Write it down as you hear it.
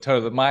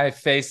Totally. My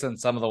face and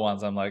some of the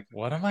ones, I'm like,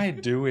 what am I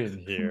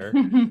doing here?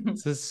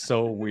 This is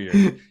so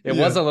weird. It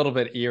was Yeah. a little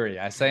bit eerie.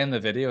 I say in the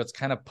video, it's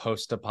kind of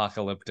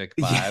post-apocalyptic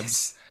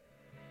vibes.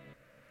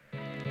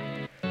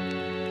 Yes.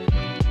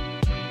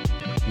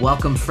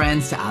 Welcome,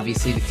 friends, to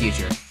Obviously the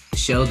Future, the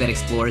show that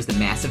explores the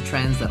massive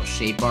trends that'll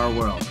shape our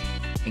world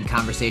in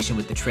conversation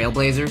with the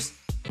trailblazers,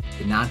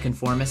 the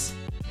nonconformists,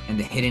 and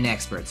the hidden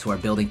experts who are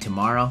building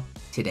tomorrow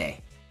today.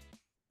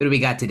 What do we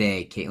got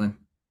today, Caitlin?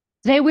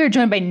 Today, we are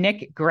joined by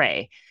Nick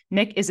Gray.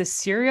 Nick is a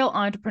serial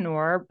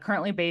entrepreneur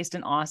currently based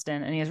in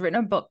Austin, and he has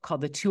written a book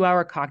called The 2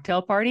 Hour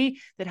Cocktail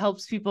Party that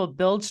helps people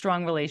build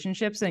strong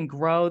relationships and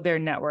grow their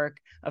network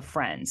of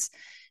friends.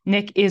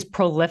 Nick is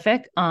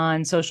prolific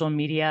on social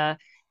media.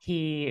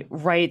 He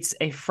writes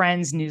a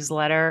friends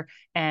newsletter,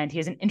 and he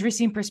has an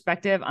interesting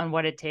perspective on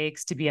what it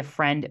takes to be a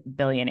friend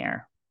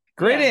billionaire.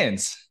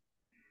 Greetings.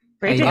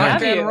 Great to Rock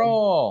have and you.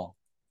 roll.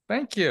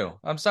 Thank you.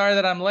 I'm sorry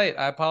that I'm late.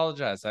 I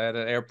apologize. I had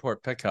an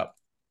airport pickup.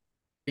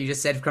 You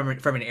just said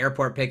from an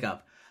airport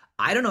pickup.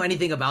 I don't know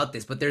anything about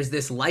this, but there's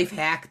this life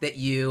hack that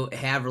you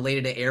have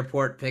related to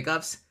airport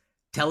pickups.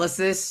 Tell us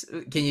this.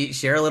 Can you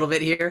share a little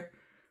bit here?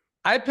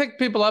 I pick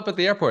people up at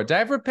the airport. Did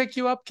I ever pick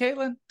you up,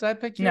 Caitlin? Did I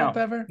pick you up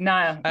ever? No,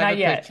 I not haven't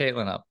yet. picked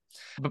Caitlin up.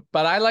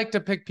 But I like to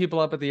pick people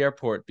up at the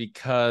airport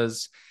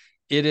because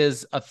it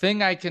is a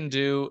thing I can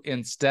do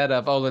instead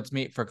of, oh, let's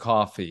meet for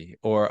coffee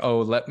or,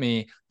 oh, let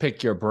me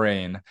pick your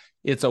brain.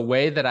 It's a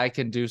way that I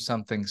can do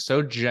something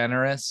so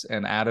generous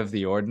and out of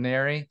the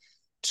ordinary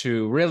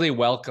to really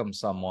welcome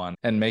someone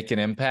and make an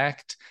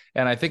impact.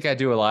 And I think I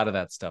do a lot of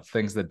that stuff,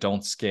 things that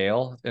don't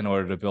scale in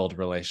order to build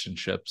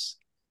relationships.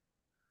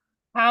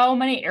 How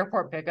many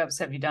airport pickups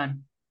have you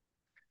done?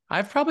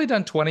 I've probably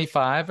done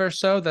 25 or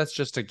so. That's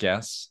just a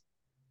guess.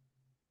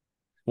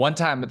 One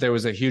time there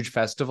was a huge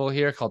festival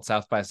here called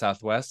South by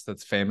Southwest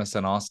that's famous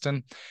in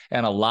Austin,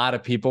 and a lot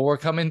of people were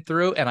coming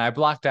through, and I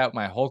blocked out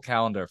my whole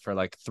calendar for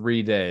like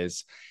 3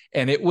 days.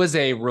 And it was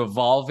a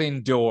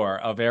revolving door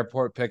of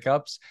airport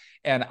pickups.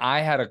 And I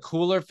had a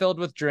cooler filled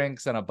with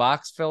drinks and a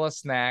box full of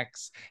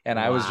snacks, and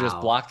I was just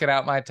Wow. blocking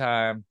out my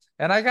time.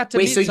 And I got to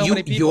Wait, meet so so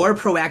many you're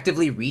people.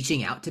 proactively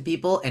reaching out to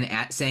people and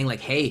saying like,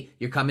 "Hey,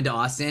 you're coming to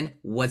Austin.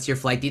 What's your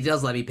flight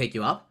details? Let me pick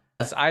you up."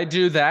 Yes, I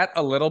do that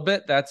a little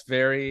bit. That's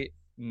very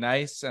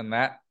nice and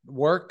that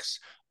works.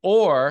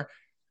 Or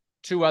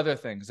two other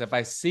things. If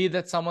I see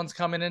that someone's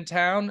coming in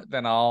town,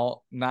 then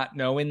I'll, not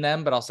knowing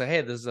them, but I'll say,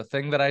 hey, this is a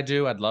thing that I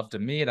do. I'd love to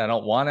meet. I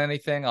don't want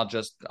anything. I'll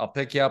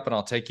pick you up and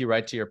I'll take you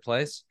right to your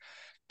place.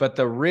 But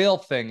the real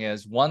thing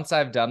is, once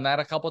I've done that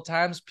a couple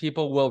times,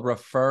 people will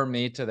refer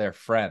me to their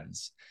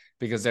friends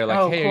because they're like,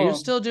 Oh, hey, are you cool.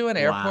 still doing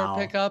airport Wow.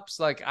 pickups?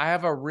 Like, I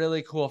have a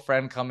really cool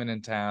friend coming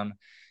in town.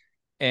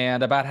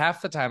 And about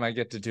half the time I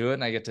get to do it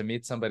and I get to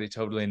meet somebody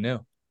totally new.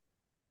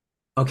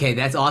 Okay,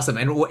 that's awesome.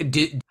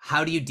 And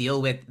how do you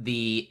deal with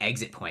the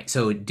exit point?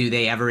 So, do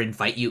they ever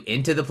invite you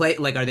into the place?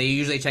 Like, are they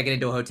usually checking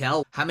into a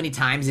hotel? How many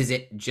times is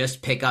it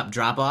just pick up,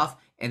 drop off?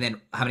 And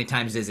then how many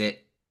times is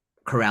it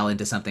corral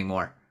into something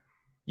more?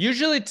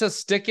 Usually to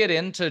stick it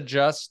into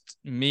just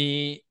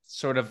me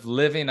sort of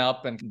living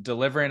up and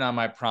delivering on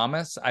my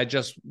promise, I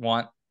just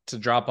want to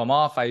drop them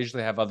off. I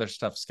usually have other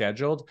stuff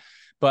scheduled.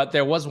 But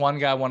there was one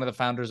guy, one of the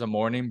founders of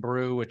Morning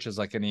Brew, which is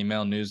like an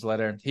email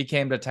newsletter. He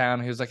came to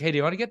town. He was like, hey, do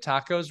you want to get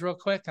tacos real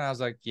quick? And I was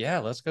like, yeah,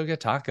 let's go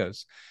get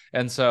tacos.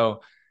 And so,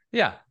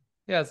 yeah,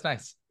 it's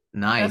nice. That's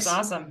Nice.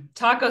 awesome.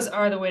 Tacos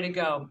are the way to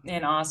go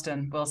in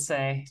Austin, we'll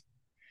say.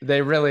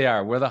 They really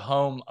are. We're the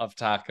home of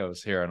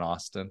tacos here in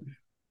Austin.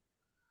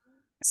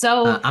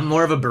 So, I'm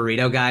more of a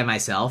burrito guy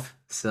myself,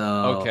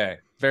 so Okay.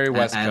 Very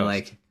West I Coast.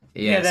 like,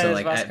 yeah, yeah, that so is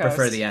like I West prefer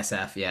Coast. the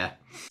SF, yeah.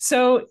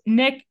 So,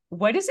 Nick,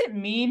 what does it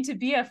mean to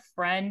be a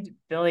friend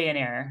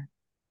billionaire?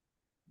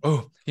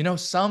 Oh,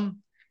 some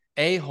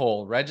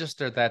a-hole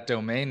registered that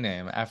domain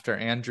name after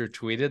Andrew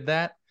tweeted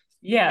that.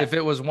 Yeah. If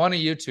it was one of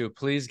you two,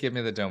 please give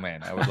me the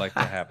domain. I would like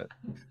to have it.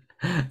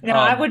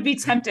 I Um, would be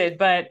tempted,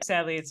 but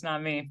sadly, it's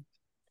not me.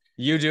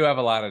 you do have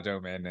a lot of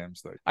domain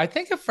names, though. I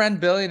think a friend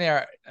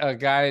billionaire, a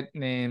guy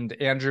named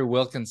Andrew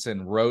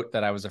Wilkinson, wrote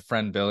that I was a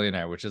friend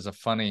billionaire, which is a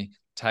funny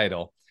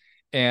title.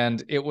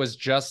 And it was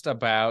just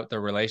about the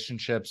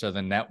relationships or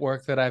the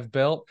network that I've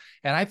built.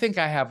 And I think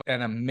I have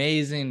an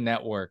amazing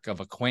network of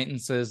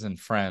acquaintances and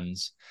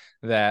friends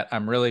that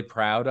I'm really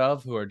proud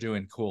of who are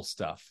doing cool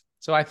stuff.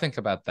 So I think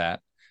about that.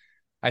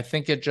 I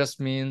think it just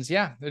means,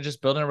 yeah, they're just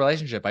building a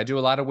relationship. I do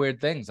a lot of weird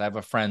things. I have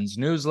a friend's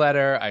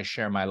newsletter. I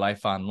share my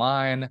life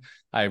online.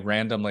 I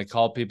randomly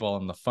call people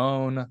on the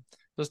phone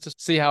just to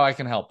see how I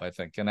can help, I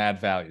think, and add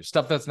value.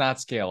 Stuff that's not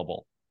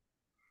scalable.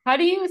 How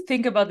do you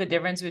think about the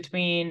difference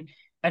between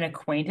an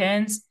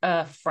acquaintance,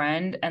 a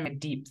friend, and a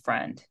deep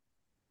friend?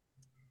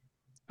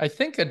 I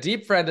think a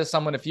deep friend is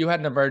someone, if you had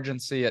an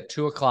emergency at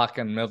 2 o'clock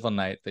in the middle of the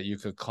night, that you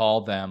could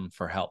call them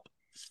for help.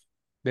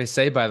 They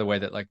say, by the way,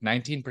 that like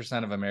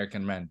 19% of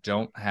American men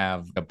don't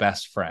have a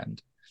best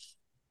friend,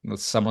 with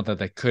someone that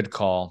they could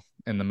call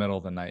in the middle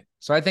of the night.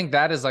 So I think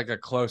that is like a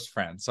close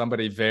friend,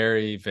 somebody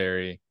very,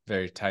 very,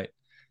 very tight.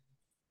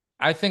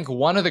 I think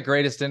one of the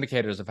greatest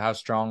indicators of how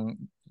strong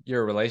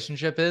your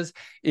relationship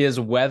is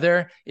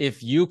whether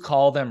if you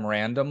call them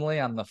randomly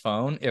on the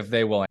phone, if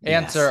they will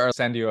answer or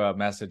send you a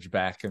message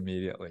back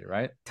immediately,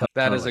 right?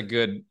 That is a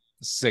good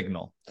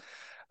signal.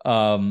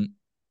 And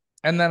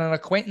then an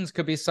acquaintance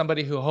could be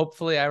somebody who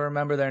hopefully I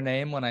remember their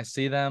name when I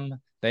see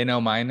them. They know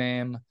my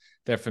name.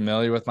 They're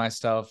familiar with my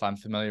stuff. I'm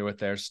familiar with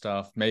their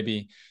stuff.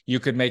 Maybe you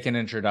could make an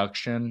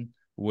introduction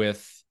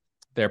with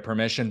their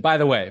permission. By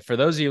the way, for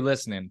those of you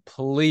listening,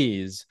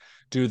 please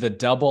do the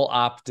double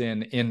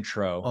opt-in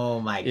intro. Oh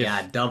my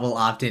God. Double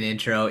opt-in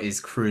intro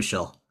is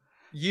crucial.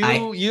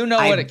 Can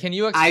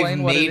you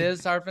explain what it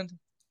is, Arvind?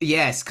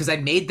 Yes, because I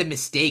made the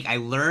mistake. I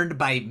learned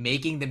by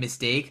making the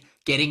mistake,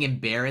 getting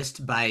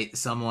embarrassed by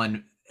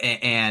someone,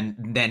 and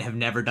then have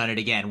never done it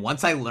again.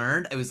 Once I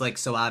learned, it was like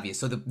so obvious.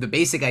 So the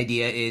basic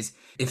idea is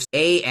if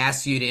A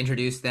asks you to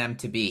introduce them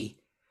to B,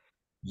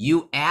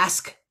 you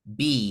ask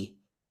B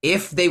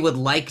if they would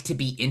like to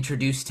be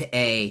introduced to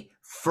A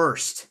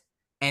first,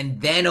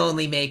 and then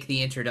only make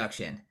the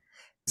introduction.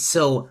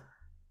 So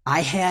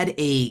I had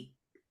a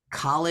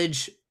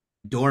college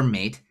dorm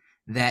mate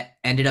that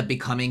ended up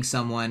becoming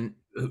someone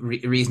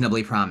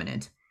reasonably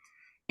prominent.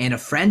 And a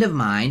friend of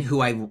mine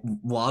who I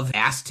love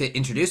asked to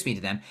introduce me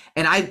to them.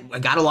 And I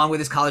got along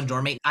with this college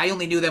dorm mate. I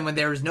only knew them when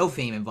there was no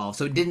fame involved,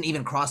 so it didn't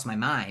even cross my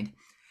mind.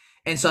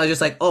 And so I was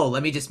just like, oh,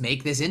 let me just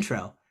make this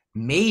intro.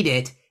 Made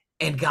it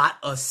and got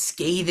a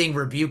scathing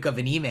rebuke of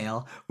an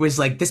email. Was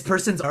like, this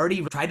person's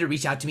already tried to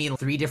reach out to me in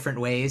 3 different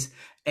ways.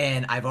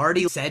 And I've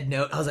already said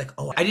no. I was like,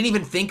 oh, I didn't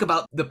even think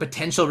about the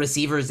potential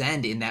receiver's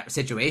end in that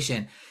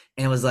situation.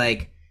 And it was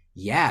like,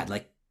 yeah,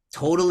 like,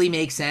 totally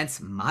makes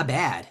sense. My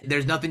bad.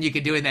 There's nothing you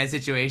can do in that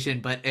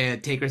situation but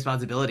take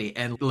responsibility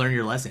and learn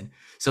your lesson.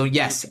 So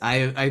yes,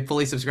 I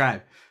fully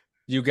subscribe.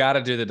 You got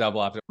to do the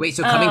double opt-in. Wait,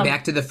 so coming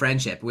back to the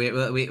friendship,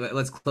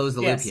 let's close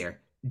the loop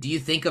here. Do you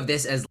think of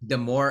this as the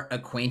more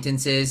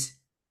acquaintances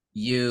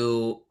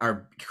you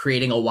are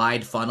creating a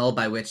wide funnel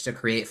by which to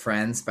create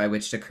friends, by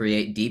which to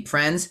create deep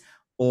friends,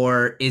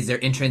 or is there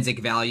intrinsic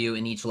value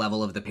in each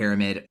level of the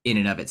pyramid in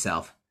and of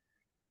itself?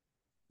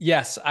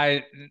 Yes,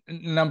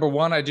 number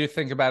one, I do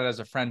think about it as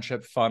a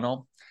friendship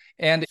funnel.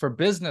 And for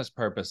business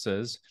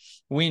purposes,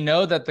 we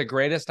know that the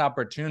greatest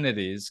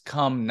opportunities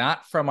come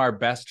not from our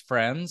best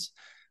friends,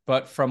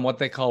 but from what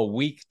they call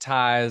weak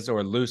ties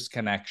or loose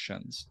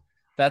connections.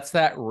 That's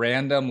that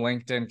random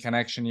LinkedIn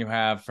connection you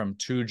have from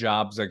 2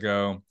 jobs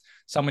ago,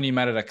 someone you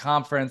met at a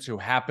conference who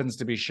happens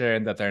to be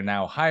sharing that they're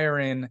now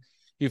hiring.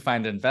 You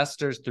find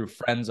investors through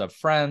friends of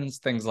friends,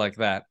 things like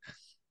that.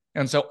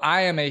 And so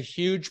I am a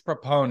huge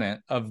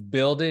proponent of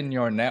building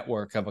your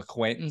network of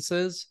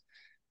acquaintances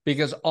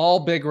because all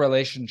big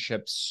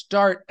relationships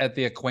start at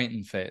the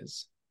acquaintance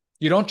phase.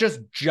 You don't just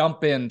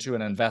jump into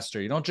an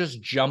investor. You don't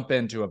just jump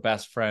into a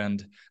best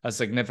friend, a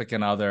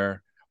significant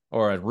other,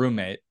 or a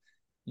roommate.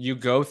 You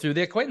go through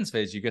the acquaintance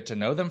phase. You get to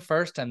know them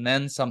first, and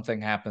then something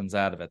happens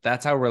out of it.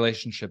 That's how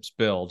relationships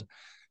build.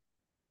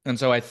 And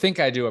so I think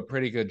I do a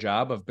pretty good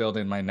job of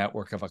building my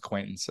network of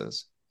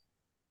acquaintances.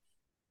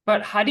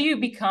 But how do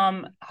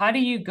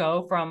you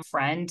go from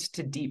friend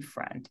to deep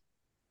friend?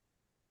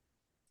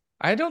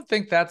 I don't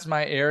think that's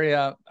my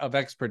area of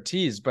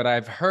expertise, but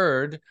I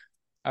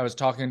was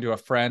talking to a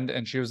friend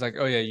and she was like,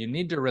 oh yeah, you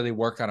need to really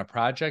work on a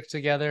project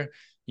together.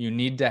 You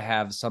need to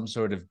have some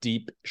sort of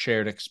deep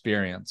shared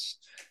experience.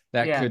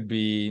 That could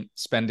be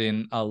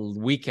spending a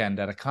weekend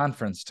at a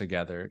conference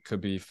together. It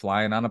could be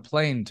flying on a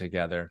plane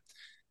together.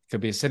 It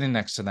could be sitting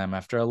next to them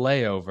after a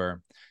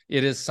layover.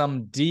 It is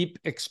some deep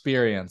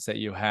experience that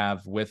you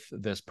have with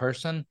this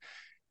person.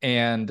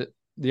 And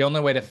the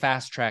only way to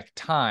fast track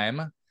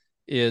time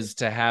is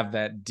to have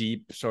that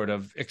deep sort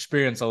of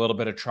experience a little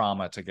bit of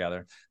trauma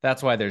together.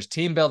 That's why there's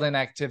team building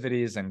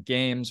activities and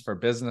games for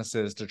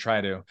businesses to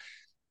try to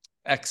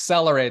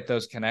accelerate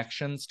those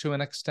connections to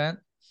an extent.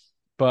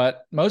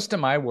 But most of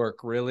my work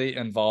really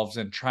involves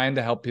in trying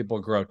to help people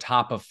grow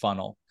top of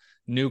funnel,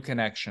 new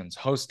connections,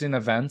 hosting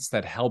events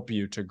that help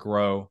you to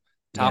grow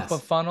top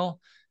of funnel.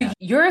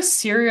 You're a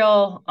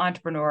serial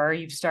entrepreneur.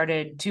 You've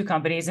started 2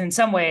 companies. In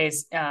some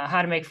ways,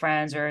 How to Make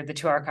Friends or the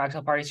 2-Hour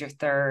Cocktail Party is your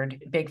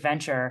 3rd big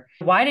venture.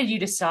 Why did you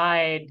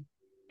decide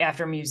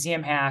after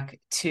Museum Hack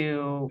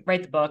to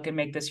write the book and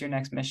make this your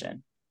next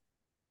mission?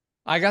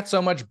 I got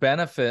so much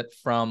benefit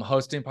from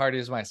hosting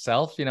parties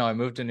myself. You know, I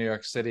moved to New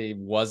York City,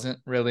 wasn't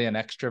really an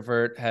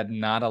extrovert, had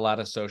not a lot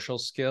of social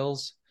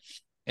skills.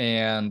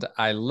 And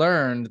I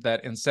learned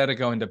that instead of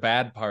going to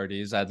bad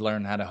parties, I'd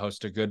learn how to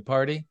host a good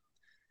party.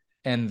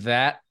 And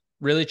that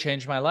really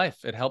changed my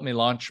life. It helped me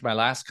launch my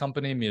last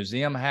company,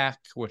 Museum Hack,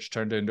 which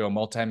turned into a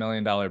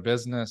multi-million-dollar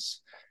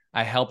business.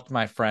 I helped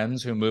my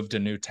friends who moved to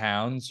new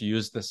towns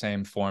use the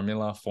same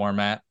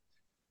format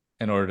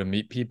in order to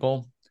meet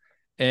people.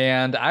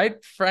 And I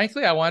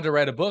wanted to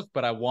write a book,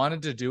 but I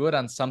wanted to do it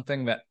on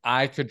something that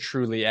I could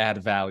truly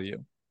add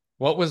value.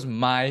 What was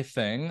my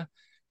thing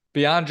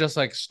beyond just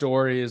like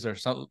stories or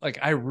something? Like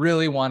I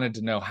really wanted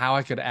to know how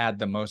I could add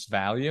the most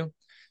value.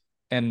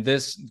 And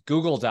this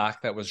Google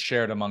Doc that was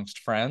shared amongst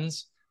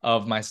friends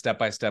of my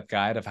step-by-step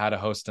guide of how to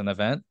host an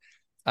event,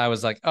 I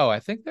was like, oh, I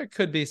think there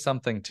could be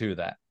something to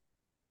that.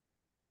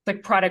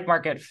 like product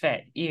market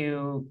fit.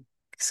 You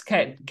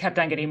kept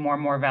on getting more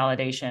and more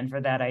validation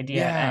for that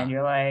idea. And Yeah.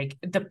 you're like,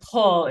 the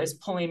pull is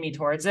pulling me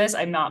towards this.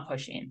 I'm not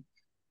pushing.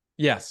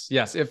 Yes.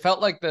 Yes. It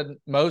felt like the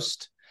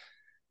most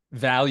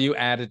value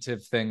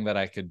additive thing that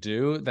I could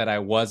do that I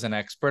was an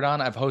expert on.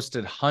 I've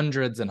hosted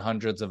hundreds and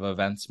hundreds of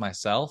events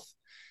myself.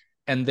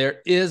 And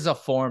there is a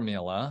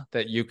formula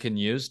that you can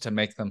use to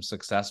make them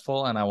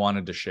successful. And I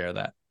wanted to share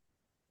that.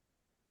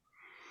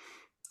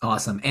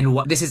 Awesome. And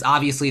this is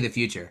obviously the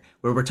future,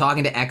 where we're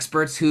talking to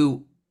experts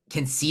who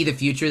can see the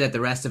future that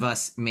the rest of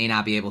us may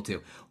not be able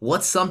to.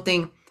 What's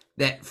something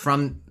that,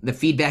 from the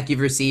feedback you've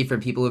received from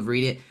people who've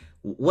read it,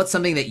 what's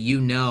something that you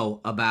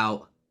know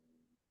about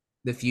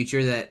the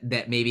future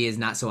that maybe is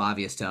not so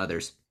obvious to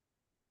others?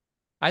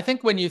 I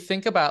think when you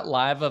think about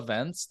live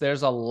events,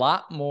 there's a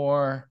lot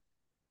more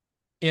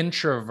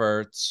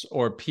introverts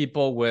or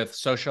people with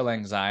social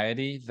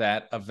anxiety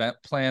that event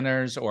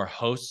planners or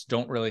hosts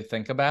don't really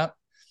think about.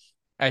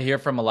 I hear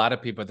from a lot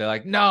of people, they're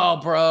like, no,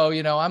 bro,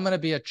 I'm going to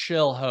be a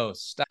chill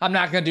host. I'm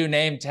not going to do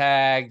name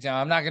tags.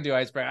 I'm not going to do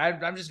icebreaker.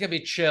 I'm just going to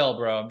be chill,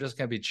 bro. I'm just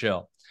going to be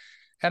chill.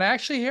 And I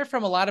actually hear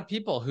from a lot of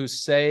people who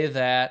say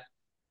that,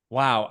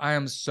 wow, I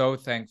am so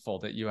thankful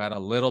that you had a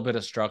little bit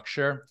of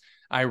structure.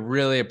 I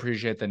really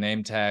appreciate the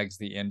name tags,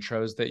 the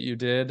intros that you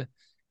did.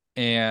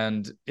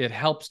 And it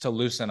helps to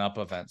loosen up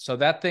events. So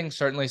that thing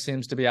certainly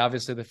seems to be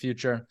obviously the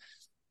future.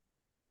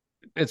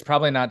 It's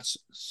probably not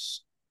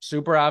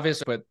super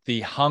obvious, but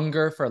the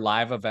hunger for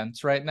live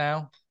events right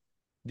now,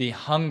 the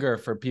hunger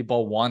for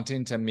people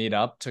wanting to meet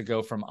up to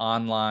go from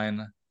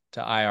online to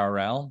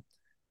IRL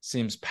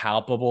seems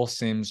palpable,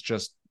 seems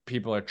just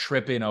people are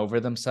tripping over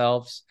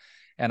themselves.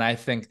 And I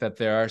think that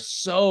there are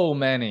so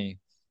many,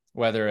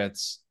 whether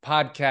it's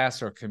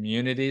podcasts or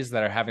communities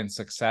that are having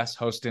success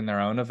hosting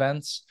their own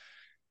events,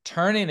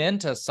 turning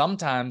into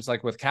sometimes,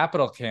 like with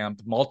Capital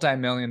Camp,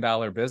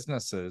 multi-million-dollar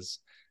businesses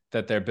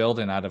that they're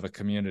building out of a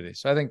community.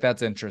 So I think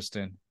that's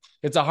interesting.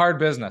 It's a hard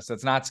business.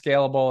 It's not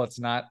scalable. It's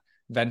not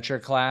venture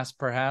class,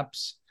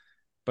 perhaps,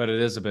 but it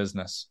is a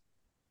business.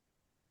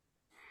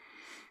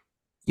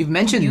 You've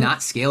mentioned not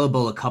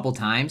scalable a couple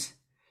times.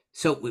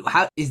 So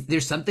how is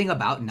there something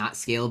about not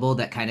scalable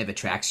that kind of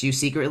attracts you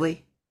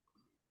secretly?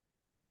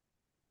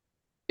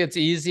 It's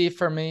easy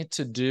for me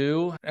to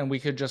do, and we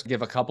could just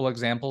give a couple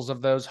examples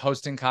of those.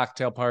 Hosting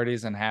cocktail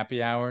parties and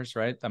happy hours,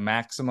 right? The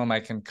maximum I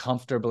can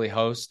comfortably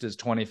host is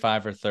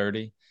 25 or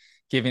 30.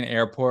 Giving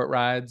airport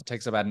rides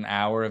takes about an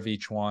hour of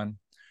each one.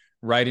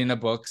 Writing a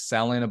book,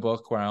 selling a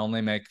book where I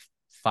only make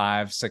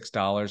 $5,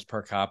 $6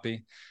 per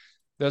copy.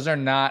 Those are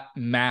not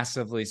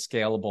massively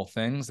scalable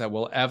things that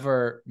will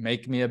ever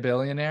make me a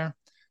billionaire,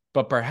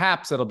 but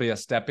perhaps it'll be a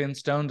stepping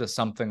stone to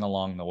something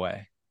along the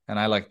way. And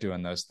I like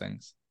doing those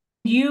things.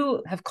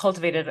 You have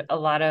cultivated a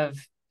lot of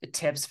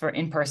tips for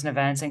in-person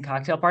events and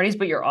cocktail parties,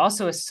 but you're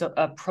also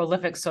a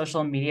prolific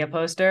social media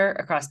poster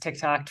across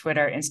TikTok,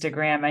 Twitter,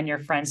 Instagram, and your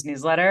friend's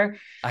newsletter.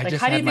 I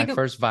just had my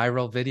first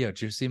viral video.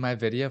 Did you see my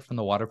video from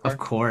the water park? Of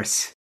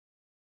course.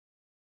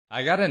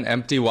 I got an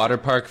empty water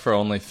park for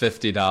only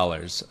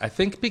 $50. I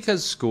think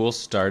because school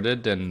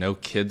started and no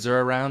kids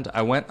are around,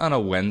 I went on a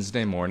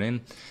Wednesday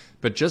morning.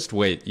 But just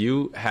wait,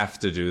 you have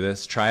to do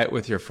this. Try it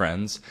with your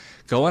friends.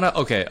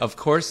 Okay, of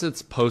course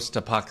it's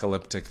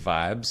post-apocalyptic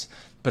vibes,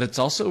 but it's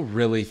also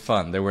really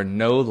fun. There were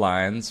no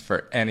lines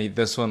for any.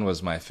 This one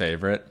was my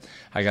favorite.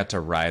 I got to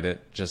ride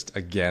it just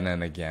again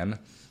and again.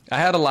 I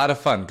had a lot of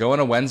fun. Go on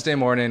a Wednesday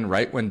morning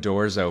right when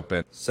doors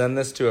open. Send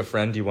this to a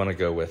friend you want to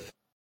go with.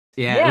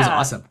 Yeah, it was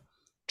awesome.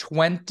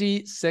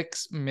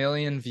 26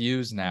 million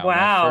views now.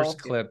 Wow. My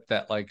first clip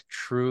that like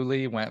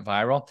truly went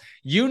viral.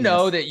 You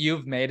know that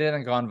you've made it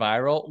and gone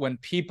viral when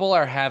people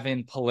are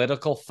having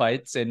political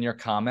fights in your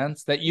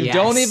comments that you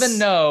don't even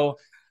know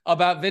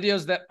about,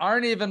 videos that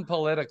aren't even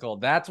political.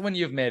 That's when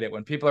you've made it.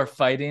 When people are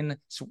fighting,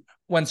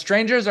 when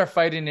strangers are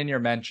fighting in your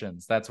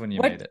mentions, that's when you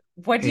made it.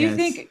 What do you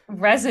think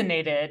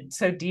resonated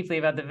so deeply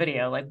about the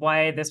video? Like,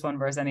 why this one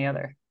versus any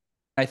other?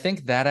 I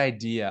think that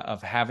idea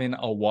of having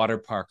a water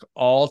park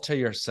all to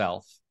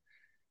yourself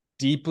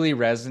deeply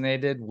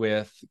resonated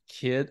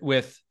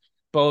with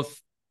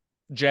both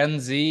Gen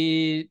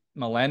Z,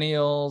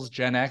 millennials,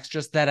 Gen X.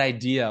 Just that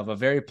idea of a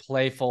very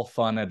playful,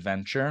 fun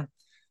adventure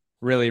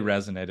really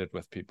resonated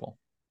with people.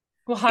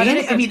 Well, how did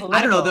it get political?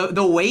 I don't know,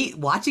 the way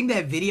watching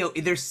that video,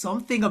 there's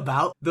something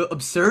about the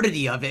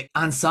absurdity of it.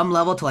 On some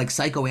level, to like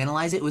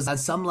psychoanalyze it was on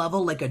some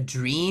level like a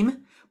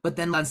dream, but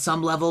then on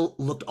some level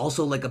looked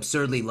also like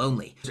absurdly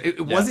lonely. It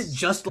wasn't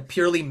just a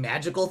purely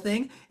magical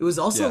thing. It was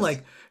also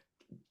like,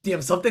 damn,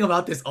 something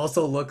about this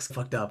also looks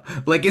fucked up.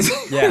 Like,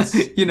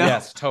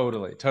 yes,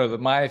 totally.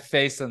 My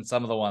face in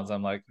some of the ones,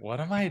 I'm like,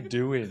 what am I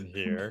doing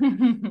here?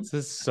 This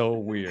is so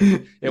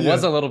weird. It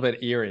was a little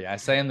bit eerie. I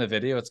say in the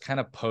video, it's kind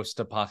of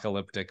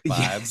post-apocalyptic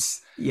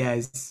vibes.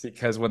 Yes.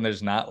 Because when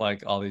there's not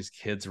like all these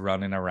kids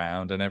running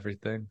around and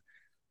everything.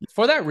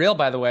 For that reel,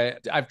 by the way,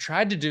 I've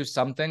tried to do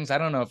some things. I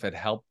don't know if it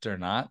helped or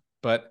not,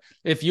 but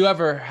if you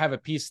ever have a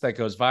piece that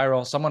goes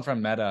viral, someone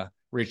from Meta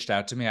reached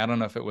out to me. I don't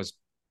know if it was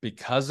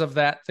because of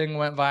that thing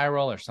went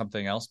viral or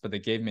something else, but they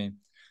gave me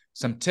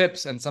some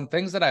tips and some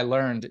things that I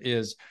learned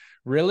is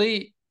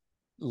really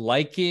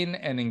liking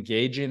and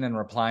engaging and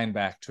replying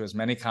back to as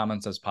many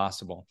comments as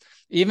possible.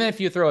 Even if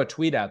you throw a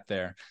tweet out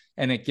there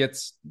and it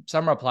gets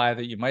some reply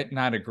that you might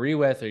not agree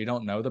with or you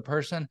don't know the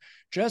person,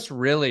 just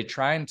really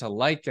trying to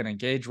like and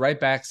engage right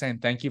back, saying,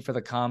 thank you for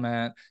the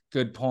comment.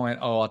 Good point.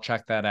 Oh, I'll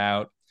check that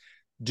out.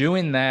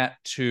 Doing that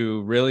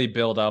to really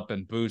build up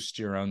and boost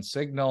your own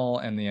signal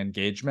and the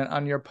engagement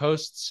on your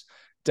posts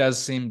does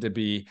seem to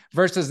be,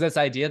 versus this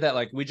idea that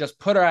like we just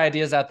put our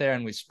ideas out there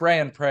and we spray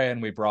and pray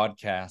and we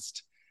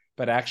broadcast,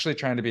 but actually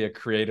trying to be a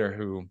creator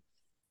who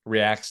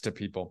reacts to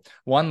people.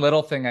 One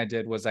little thing I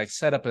did was I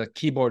set up a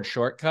keyboard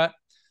shortcut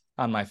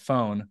on my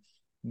phone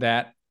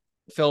that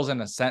fills in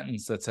a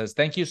sentence that says,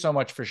 thank you so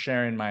much for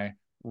sharing my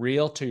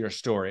reel to your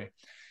story.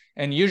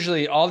 And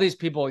usually all these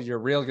people, your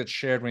reel gets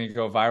shared when you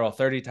go viral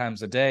 30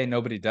 times a day.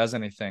 Nobody does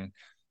anything.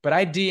 But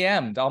I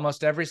DM'd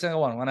almost every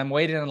single one. When I'm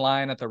waiting in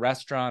line at the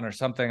restaurant or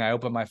something, I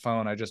open my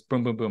phone, I just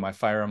boom, boom, boom, I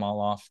fire them all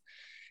off.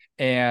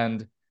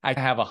 And I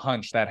have a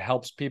hunch that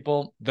helps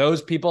people,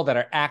 those people that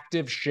are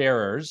active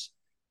sharers,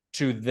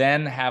 to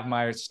then have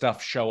my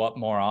stuff show up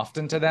more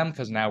often to them,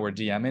 because now we're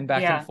DMing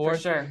back and forth.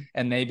 For sure.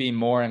 And they be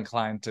more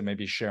inclined to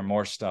maybe share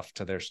more stuff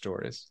to their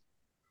stories.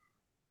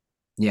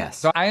 Yes.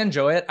 So I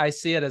enjoy it. I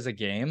see it as a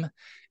game,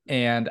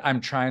 and I'm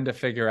trying to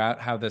figure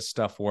out how this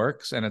stuff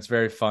works, and it's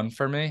very fun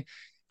for me.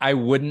 I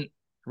wouldn't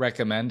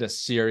recommend a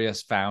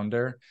serious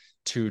founder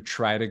to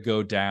try to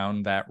go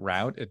down that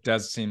route. It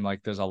does seem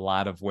like there's a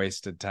lot of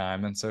wasted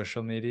time in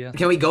social media.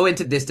 Can we go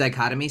into this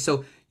dichotomy?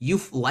 So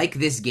you like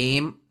this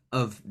game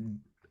of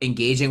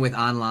engaging with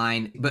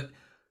online, but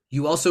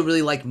you also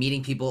really like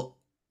meeting people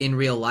in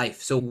real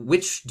life. So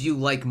which do you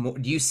like more?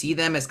 Do you see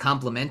them as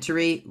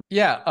complementary?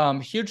 Yeah,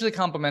 hugely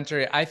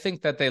complementary. I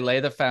think that they lay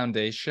the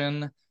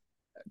foundation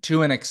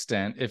to an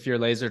extent, if you're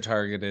laser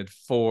targeted,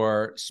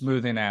 for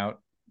smoothing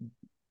out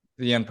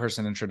the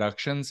in-person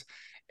introductions.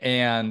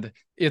 And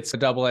it's a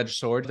double-edged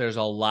sword. There's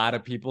a lot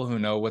of people who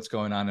know what's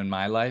going on in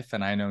my life,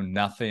 and I know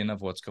nothing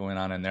of what's going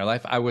on in their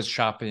life. I was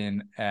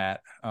shopping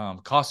at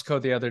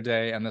Costco the other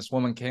day, and this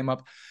woman came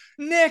up,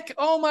 Nick,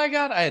 oh my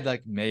God. I had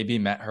like maybe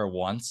met her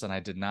once, and I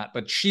did not,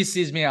 but she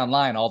sees me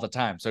online all the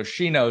time. So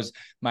she knows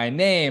my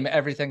name,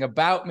 everything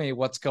about me,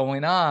 what's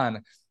going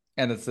on.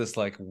 And it's this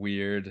like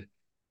weird,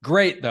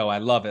 great though. I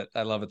love it.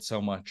 I love it so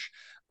much.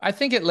 I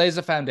think it lays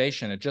a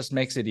foundation. It just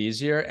makes it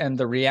easier. And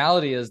the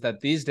reality is that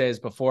these days,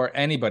 before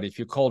anybody, if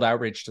you cold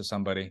outreach to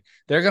somebody,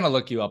 they're going to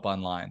look you up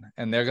online,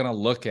 and they're going to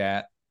look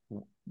at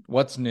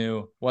what's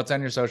new, what's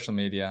on your social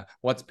media,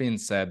 what's being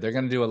said. They're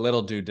going to do a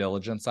little due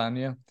diligence on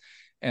you.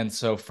 And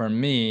so for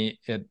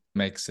me, it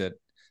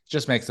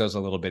just makes those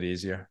a little bit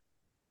easier.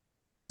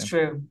 It's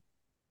true.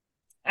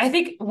 I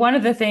think one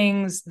of the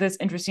things that's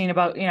interesting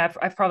about,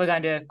 I've probably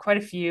gone to quite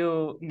a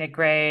few Nick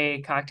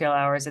Gray cocktail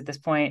hours at this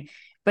point,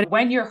 but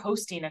when you're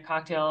hosting a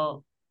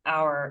cocktail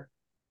hour,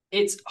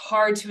 it's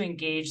hard to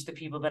engage the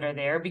people that are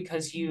there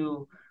because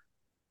you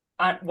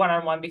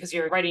one-on-one, because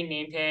you're writing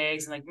name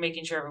tags and like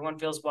making sure everyone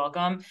feels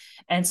welcome.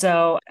 And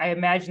so I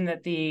imagine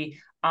that the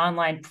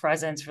online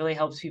presence really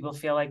helps people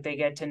feel like they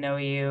get to know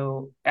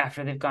you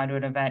after they've gone to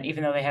an event,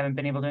 even though they haven't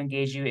been able to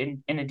engage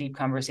you in a deep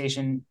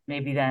conversation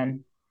maybe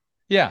then.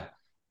 Yeah,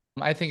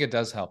 I think it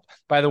does help.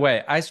 By the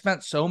way, I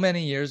spent so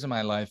many years of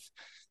my life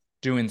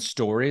doing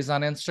stories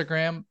on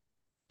Instagram,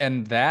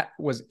 and that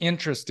was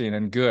interesting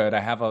and good.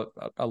 I have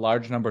a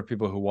large number of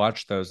people who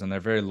watch those, and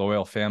they're very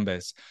loyal fan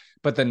base,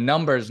 but the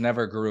numbers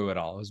never grew at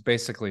all. It was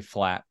basically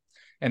flat.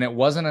 And it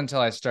wasn't until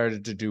I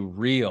started to do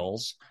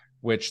Reels,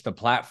 which the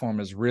platform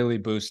is really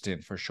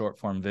boosting for short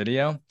form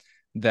video,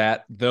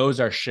 that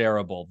those are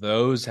shareable.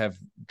 Those have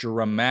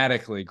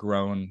dramatically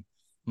grown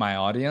my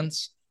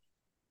audience.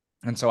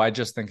 And so I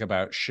just think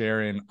about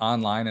sharing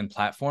online and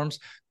platforms.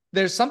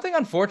 There's something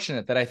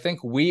unfortunate that I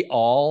think we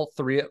all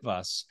three of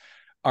us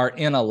are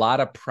in a lot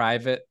of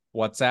private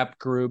WhatsApp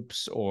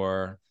groups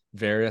or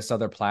various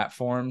other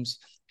platforms,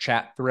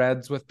 chat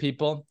threads with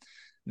people,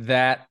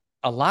 that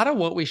a lot of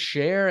what we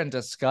share and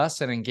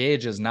discuss and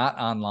engage is not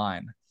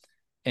online.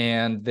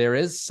 And there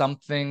is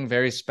something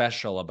very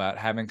special about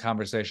having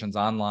conversations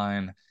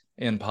online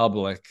in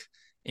public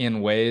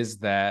in ways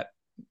that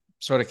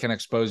sort of can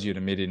expose you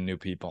to meeting new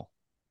people.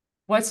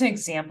 What's an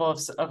example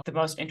of the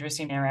most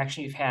interesting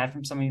interaction you've had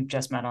from someone you've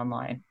just met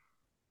online?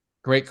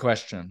 Great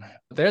question.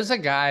 There's a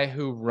guy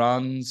who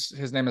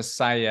his name is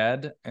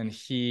Syed, and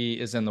he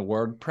is in the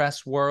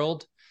WordPress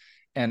world.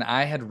 And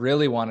I had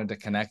really wanted to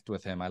connect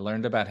with him. I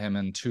learned about him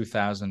in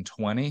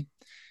 2020,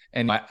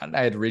 and I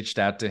had reached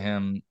out to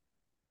him.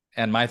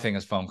 And my thing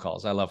is phone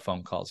calls. I love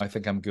phone calls. I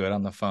think I'm good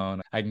on the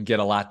phone. I can get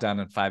a lot done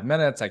in 5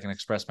 minutes. I can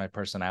express my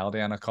personality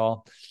on a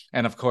call.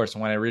 And of course,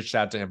 when I reached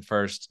out to him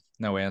first,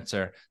 no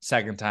answer.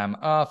 Second time,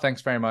 oh,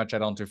 thanks very much. I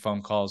don't do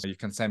phone calls. You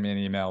can send me an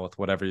email with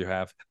whatever you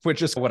have,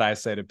 which is what I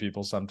say to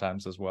people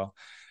sometimes as well.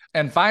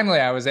 And finally,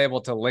 I was able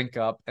to link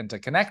up and to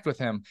connect with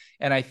him.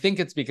 And I think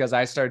it's because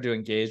I started to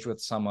engage with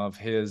some of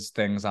his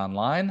things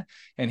online.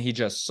 And he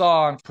just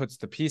saw and puts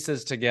the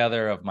pieces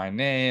together of my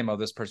name. Oh,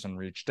 this person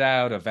reached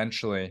out.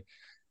 Eventually,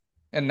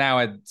 And now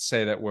I'd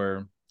say that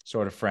we're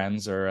sort of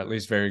friends, or at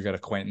least very good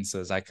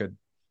acquaintances.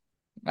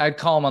 I'd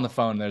call him on the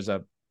phone. There's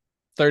a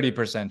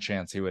 30%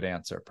 chance he would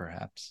answer,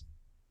 perhaps.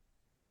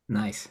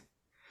 Nice.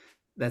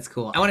 That's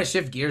cool. I want to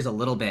shift gears a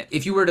little bit.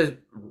 If you were to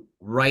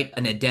write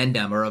an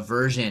addendum or a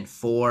version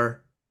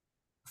for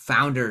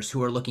founders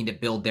who are looking to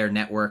build their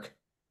network,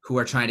 who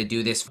are trying to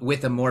do this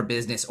with a more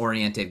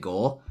business-oriented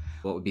goal,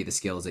 what would be the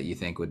skills that you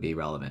think would be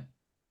relevant?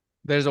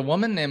 There's a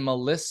woman named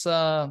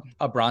Melissa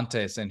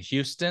Abrantes in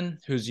Houston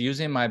who's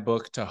using my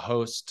book to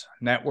host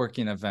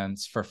networking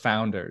events for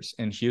founders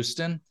in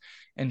Houston,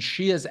 and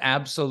she is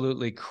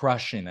absolutely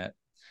crushing it.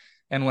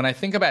 And when I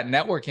think about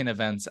networking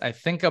events, I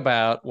think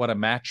about what a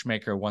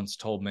matchmaker once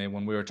told me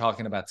when we were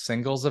talking about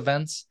singles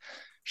events.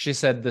 She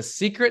said, the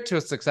secret to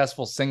a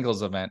successful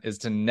singles event is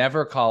to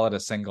never call it a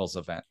singles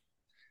event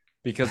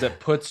because it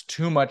puts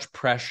too much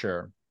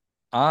pressure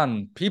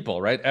on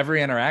people, right?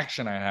 Every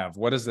interaction I have,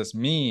 what does this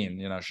mean?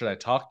 You know, should I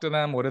talk to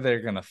them? What are they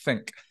going to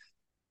think?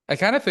 I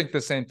kind of think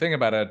the same thing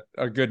about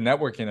a good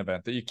networking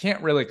event, that you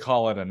can't really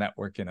call it a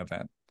networking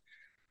event.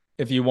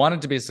 If you want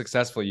it to be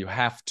successful, you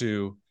have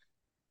to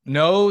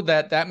know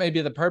that may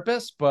be the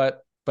purpose,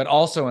 but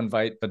also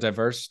invite a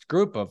diverse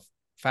group of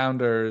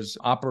founders,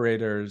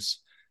 operators.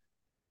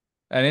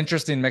 An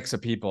interesting mix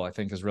of people, I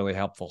think, is really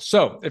helpful.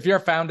 So if you're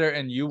a founder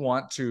and you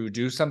want to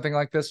do something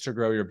like this to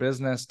grow your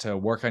business, to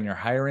work on your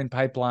hiring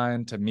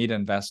pipeline, to meet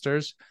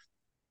investors,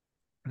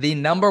 the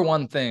number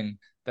one thing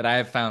that I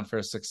have found for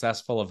a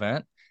successful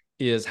event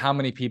is how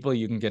many people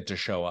you can get to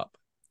show up.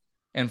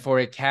 And for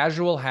a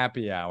casual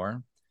happy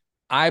hour,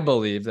 I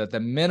believe that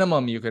the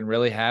minimum you can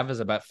really have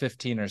is about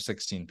 15 or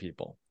 16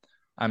 people.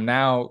 I'm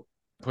now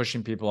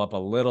pushing people up a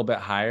little bit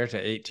higher to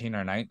 18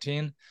 or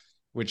 19,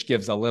 which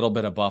gives a little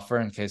bit of buffer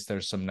in case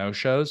there's some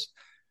no-shows.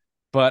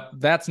 But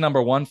that's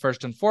number one,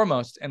 first and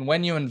foremost. And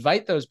when you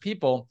invite those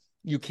people,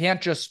 you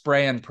can't just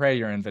spray and pray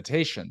your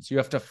invitations. You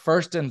have to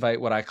first invite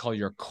what I call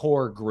your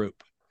core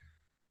group.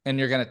 And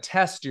you're going to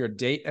test your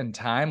date and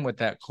time with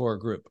that core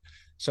group.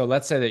 So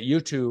let's say that you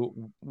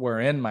two were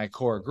in my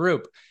core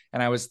group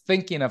and I was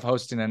thinking of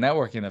hosting a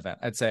networking event.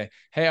 I'd say,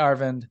 hey,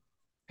 Arvind,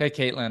 hey,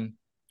 Caitlin,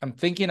 I'm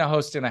thinking of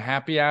hosting a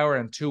happy hour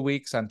in 2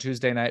 weeks on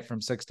Tuesday night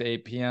from 6 to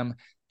 8 p.m.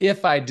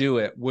 If I do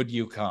it, would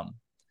you come?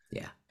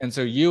 Yeah. And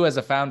so you as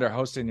a founder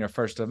hosting your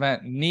first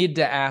event need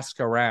to ask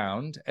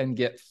around and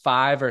get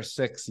 5 or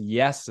 6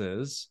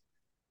 yeses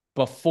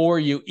before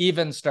you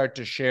even start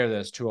to share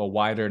this to a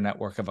wider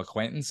network of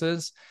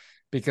acquaintances,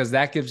 because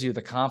that gives you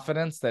the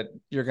confidence that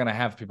you're going to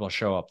have people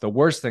show up. The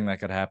worst thing that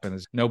could happen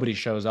is nobody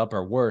shows up,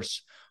 or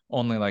worse,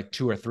 only like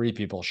 2 or 3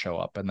 people show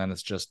up, and then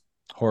it's just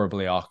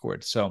horribly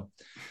awkward. So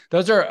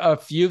those are a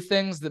few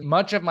things that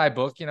much of my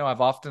book, you know,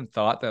 I've often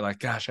thought that like,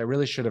 gosh, I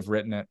really should have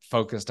written it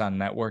focused on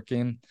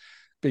networking,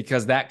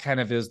 because that kind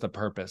of is the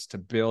purpose, to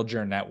build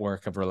your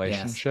network of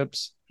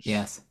relationships.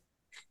 Yes.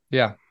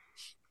 Yeah.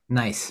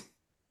 Nice.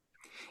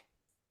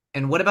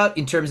 And what about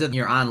in terms of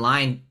your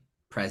online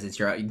presence?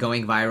 You're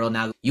going viral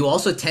now. You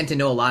also tend to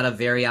know a lot of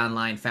very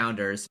online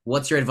founders.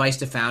 What's your advice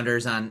to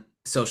founders on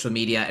social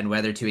media and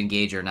whether to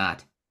engage or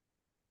not?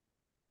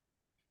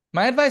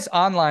 My advice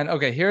online,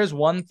 okay, here's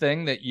one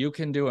thing that you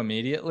can do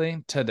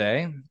immediately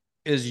today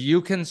is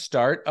you can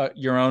start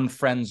your own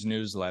friends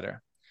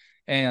newsletter.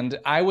 And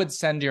I would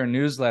send your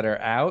newsletter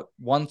out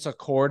once a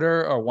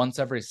quarter or once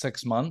every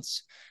 6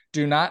 months.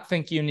 Do not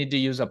think you need to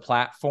use a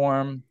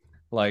platform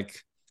like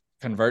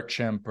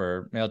ConvertChimp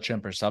or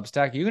MailChimp or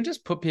Substack. You can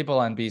just put people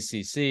on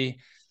BCC,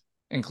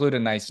 include a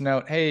nice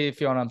note. Hey,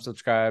 if you want to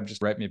unsubscribe,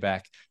 just write me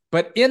back.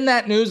 But in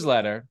that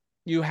newsletter,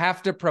 you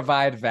have to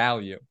provide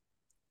value.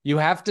 You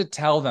have to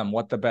tell them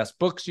what the best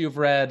books you've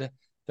read,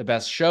 the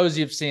best shows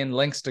you've seen,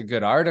 links to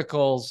good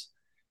articles.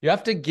 You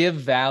have to give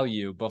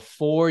value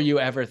before you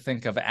ever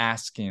think of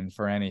asking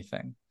for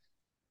anything.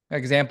 An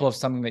example of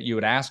something that you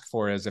would ask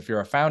for is if you're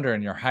a founder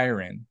and you're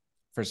hiring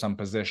for some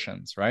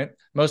positions, right?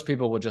 Most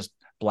people will just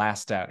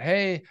blast out,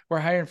 hey, we're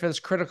hiring for this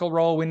critical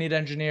role. We need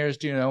engineers.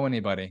 Do you know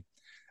anybody?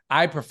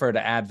 I prefer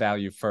to add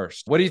value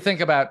first. What do you think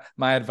about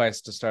my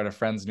advice to start a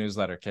friends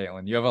newsletter,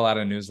 Caitlin? You have a lot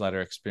of newsletter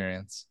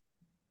experience.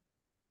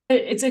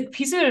 It's a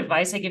piece of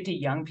advice I give to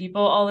young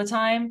people all the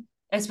time,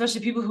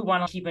 especially people who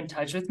want to keep in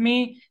touch with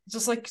me. It's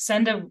just like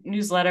send a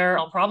newsletter.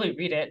 I'll probably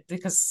read it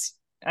because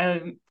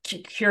I'm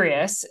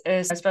curious,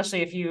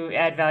 especially if you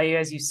add value,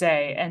 as you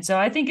say. And so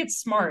I think it's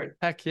smart.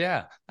 Heck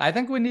yeah. I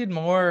think we need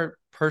more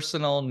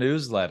personal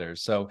newsletters.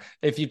 So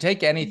if you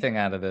take anything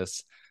out of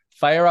this,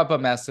 fire up a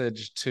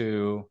message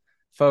to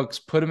folks,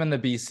 put them in the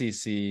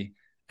BCC,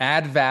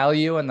 add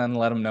value, and then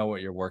let them know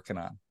what you're working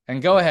on.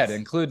 And go ahead,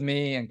 include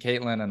me and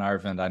Caitlin and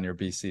Arvind on your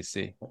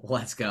BCC.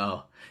 Let's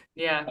go.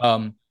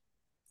 Yeah.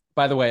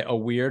 By the way, a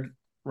weird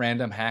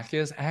random hack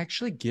is I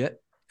actually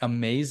get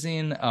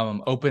amazing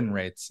open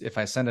rates if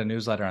I send a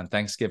newsletter on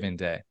Thanksgiving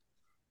Day.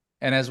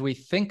 And as we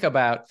think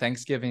about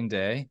Thanksgiving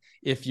Day,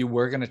 if you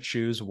were going to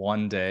choose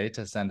one day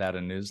to send out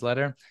a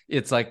newsletter,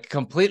 it's like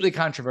completely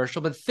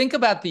controversial, but think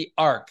about the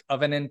arc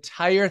of an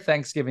entire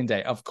Thanksgiving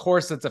Day. Of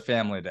course, it's a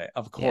family day.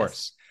 Of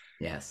course. Yes.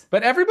 Yes.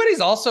 But everybody's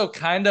also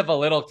kind of a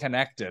little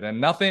connected and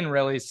nothing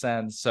really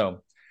sends.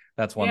 So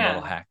that's one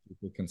little hack you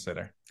could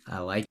consider. I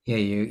like, yeah,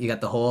 you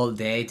got the whole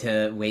day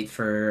to wait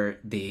for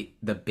the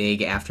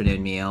big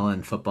afternoon meal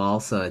and football,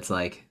 so it's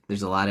like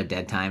there's a lot of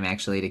dead time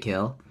actually to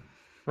kill.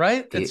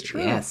 Right? It's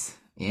true. Yes.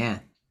 Yeah.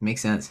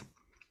 Makes sense.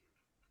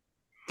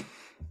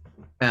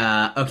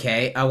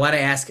 Okay, I want to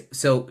ask.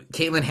 So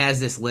Caitlin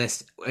has this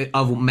list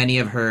of many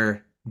of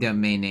her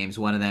domain names.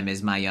 One of them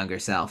is My Younger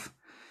Self,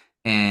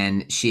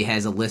 and she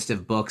has a list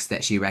of books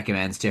that she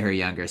recommends to her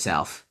younger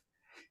self.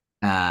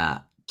 Uh,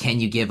 can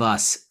you give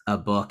us a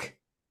book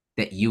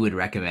that you would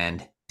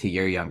recommend to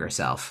your younger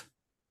self?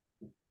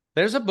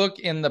 There's a book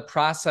in the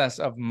process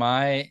of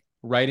my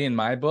writing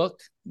my book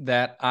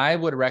that I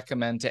would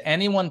recommend to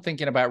anyone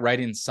thinking about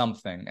writing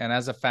something. And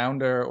as a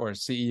founder or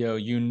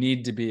CEO, you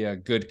need to be a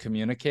good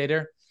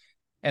communicator.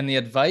 And the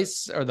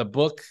advice or the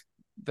book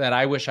that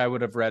I wish I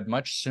would have read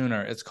much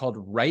sooner, it's called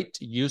Write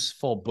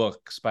Useful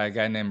Books by a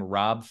guy named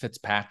Rob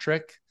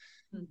Fitzpatrick.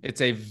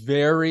 It's a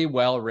very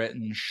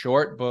well-written,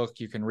 short book.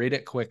 You can read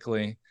it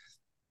quickly.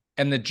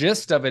 And the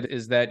gist of it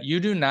is that you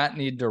do not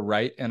need to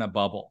write in a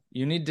bubble.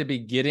 You need to be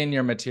getting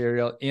your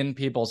material in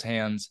people's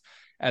hands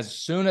as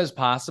soon as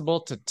possible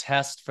to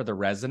test for the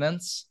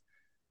resonance.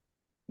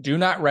 Do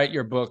not write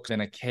your book in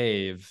a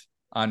cave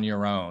on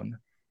your own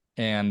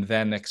and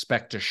then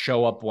expect to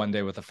show up one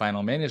day with a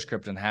final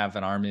manuscript and have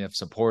an army of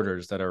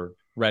supporters that are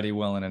ready,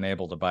 willing, and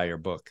able to buy your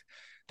book.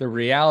 The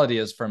reality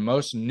is, for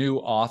most new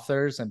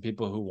authors and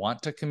people who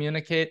want to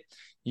communicate,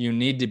 you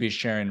need to be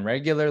sharing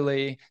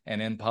regularly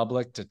and in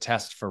public to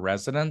test for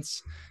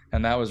resonance.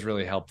 And that was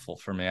really helpful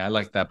for me. I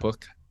like that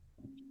book.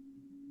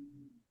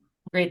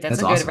 Great.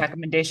 That's a good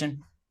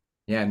recommendation.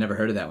 Yeah, I've never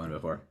heard of that one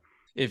before.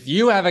 If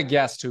you have a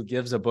guest who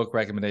gives a book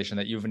recommendation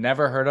that you've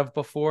never heard of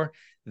before,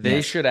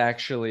 they should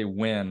actually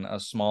win a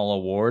small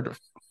award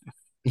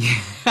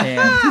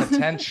and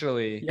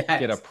potentially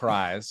get a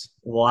prize.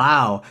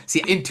 Wow.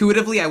 See,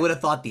 intuitively, I would have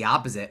thought the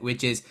opposite,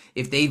 which is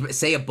if they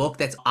say a book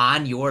that's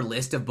on your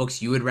list of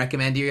books you would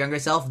recommend to your younger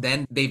self,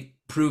 then they've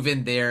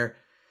proven their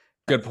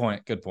good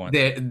point.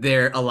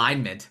 Their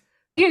alignment.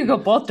 You can go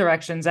both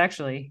directions,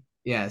 actually.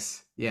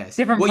 Yes.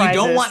 Different what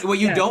prizes.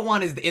 You don't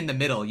want is in the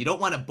middle. You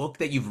don't want a book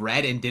that you've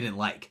read and didn't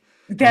like.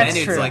 That's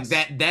then true. It's like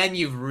that. Then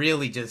you've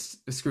really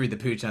just screwed the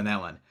pooch on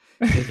that one.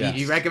 If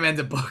he recommends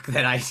a book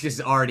that I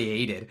just already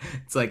hated,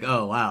 it's like,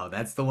 oh wow,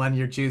 that's the one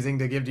you're choosing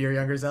to give to your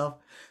younger self.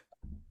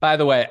 By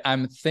the way,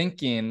 I'm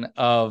thinking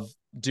of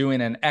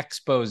doing an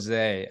expose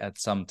at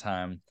some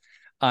time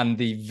on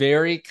the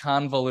very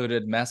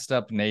convoluted, messed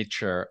up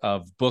nature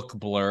of book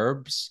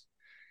blurbs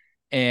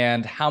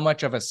and how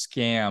much of a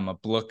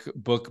scam book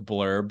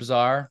blurbs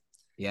are.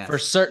 Yeah. For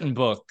certain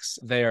books,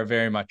 they are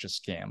very much a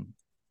scam.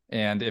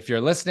 And if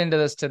you're listening to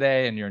this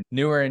today and you're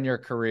newer in your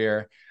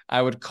career,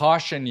 I would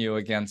caution you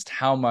against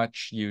how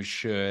much you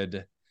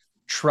should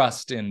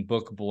trust in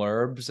book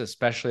blurbs,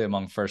 especially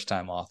among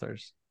first-time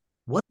authors.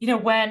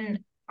 When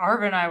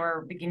Arva and I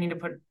were beginning to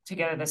put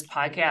together this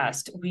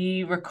podcast,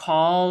 we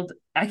recalled,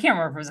 I can't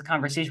remember if it was a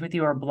conversation with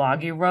you or a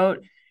blog you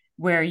wrote,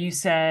 where you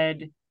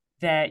said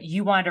that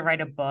you wanted to write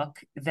a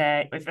book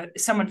that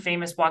if someone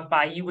famous walked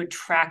by, you would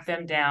track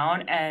them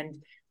down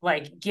and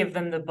like give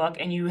them the book.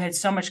 And you had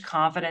so much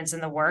confidence in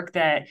the work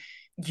that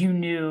you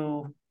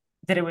knew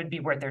that it would be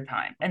worth their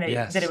time and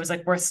that it was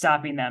like worth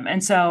stopping them.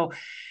 And so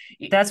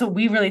that's what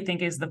we really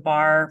think is the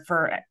bar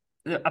for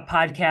a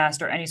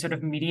podcast or any sort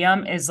of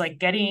medium, is like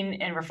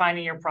getting and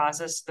refining your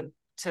process to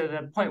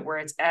the point where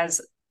it's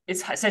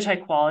such high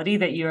quality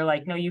that you're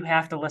like, no, you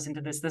have to listen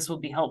to this. This will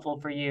be helpful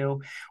for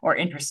you or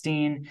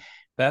interesting.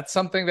 That's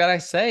something that I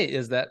say,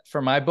 is that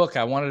for my book,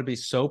 I wanted to be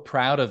so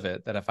proud of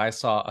it that if I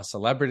saw a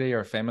celebrity or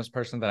a famous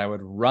person, that I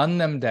would run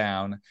them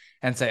down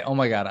and say, oh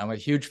my God, I'm a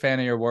huge fan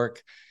of your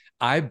work.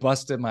 I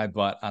busted my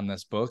butt on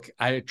this book.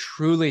 I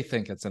truly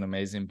think it's an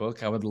amazing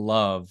book. I would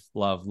love,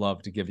 love,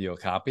 love to give you a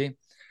copy.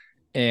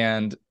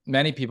 And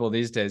many people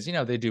these days,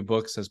 they do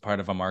books as part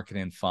of a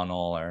marketing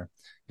funnel, or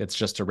it's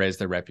just to raise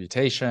their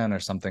reputation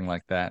or something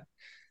like that.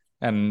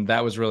 And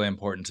that was really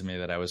important to me,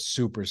 that I was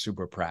super,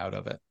 super proud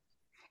of it.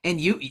 And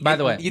by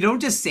the way, you don't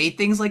just say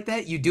things like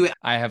that. You do it.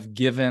 I have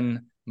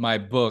given my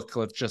book,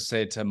 let's just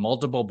say, to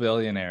multiple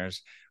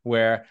billionaires,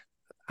 where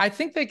I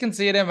think they can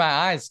see it in my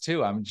eyes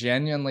too. I'm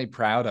genuinely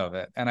proud of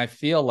it. And I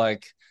feel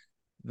like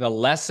the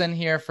lesson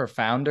here for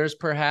founders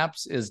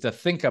perhaps is to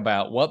think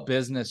about what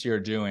business you're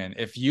doing.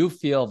 If you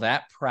feel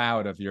that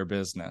proud of your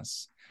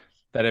business,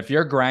 that if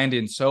you're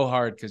grinding so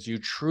hard because you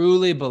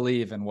truly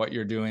believe in what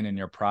you're doing in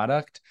your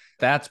product,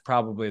 that's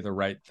probably the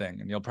right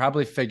thing. And you'll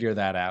probably figure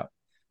that out.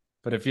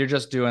 But if you're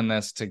just doing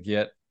this to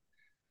get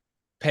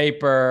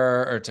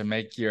paper or to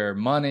make your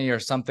money or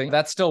something,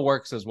 that still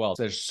works as well.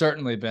 There's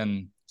certainly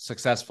been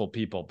successful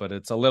people, but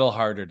it's a little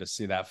harder to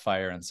see that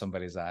fire in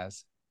somebody's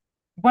eyes.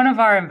 One of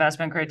our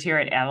investment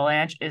criteria at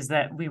Avalanche is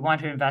that we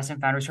want to invest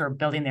in founders who are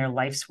building their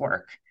life's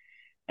work.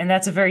 And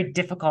that's a very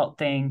difficult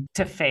thing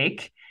to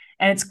fake.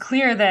 And it's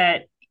clear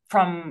that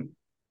from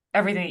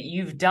everything that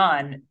you've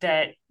done,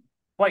 that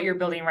what you're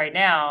building right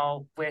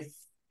now with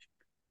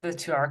the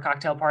 2 hour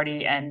cocktail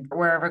party and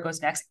wherever it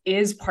goes next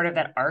is part of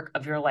that arc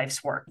of your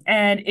life's work.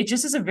 And it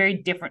just is a very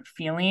different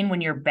feeling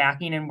when you're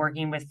backing and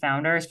working with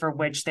founders for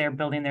which they're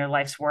building their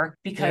life's work,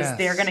 because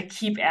they're going to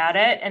keep at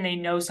it and they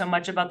know so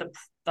much about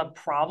the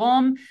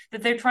problem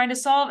that they're trying to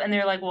solve. And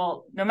they're like,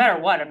 well, no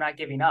matter what, I'm not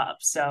giving up.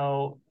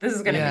 So this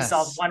is going to be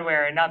solved one way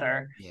or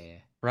another. Yeah.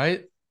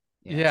 Right?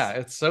 Yes. Yeah,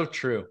 it's so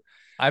true.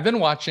 I've been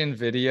watching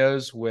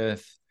videos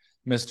with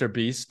Mr.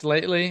 Beast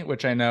lately,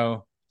 which I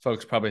know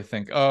folks probably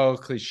think, oh,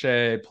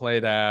 cliche,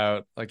 played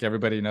out, like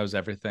everybody knows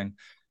everything.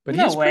 But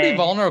he's pretty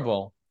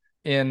vulnerable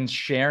in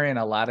sharing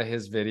a lot of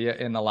his video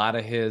and a lot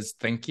of his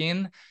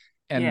thinking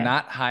and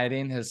not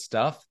hiding his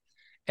stuff.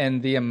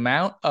 And the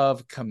amount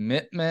of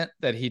commitment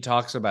that he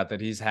talks about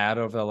that he's had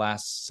over the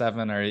last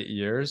 7 or 8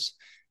 years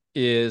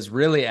is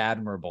really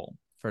admirable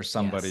for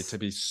somebody to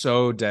be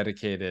so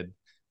dedicated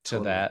to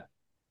that.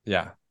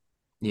 Yeah.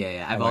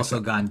 I've also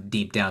gone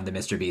deep down the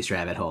Mr. Beast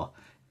rabbit hole.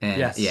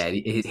 And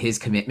his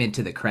commitment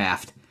to the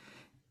craft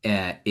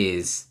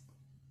is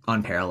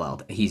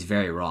unparalleled. He's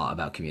very raw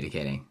about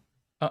communicating.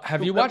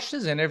 Have you watched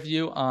his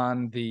interview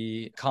on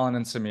the Colin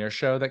and Samir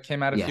show that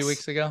came out a few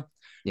weeks ago?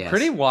 Yes.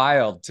 Pretty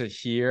wild to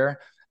hear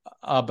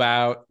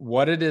about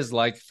what it is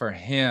like for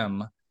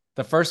him.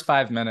 The first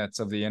 5 minutes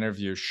of the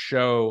interview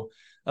show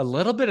a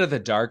little bit of the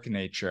dark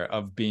nature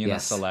of being a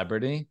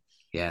celebrity.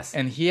 Yes.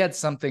 And he had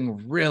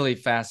something really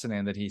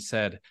fascinating that he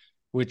said,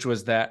 which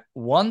was that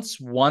once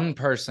one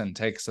person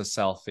takes a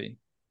selfie,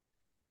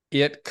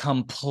 it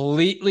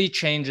completely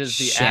changes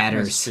the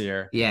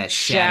atmosphere. Yeah,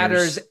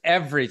 shatters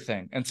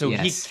everything. And so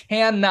he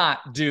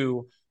cannot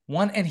do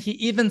one. And he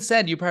even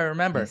said, you probably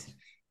remember,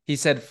 he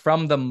said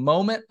from the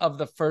moment of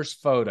the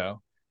first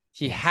photo,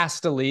 he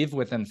has to leave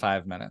within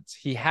 5 minutes.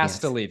 He has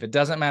to leave. It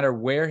doesn't matter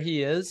where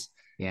he is.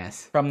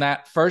 Yes. From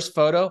that first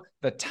photo,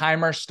 the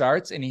timer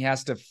starts and he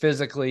has to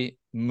physically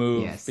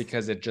move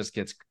because it just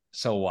gets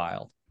so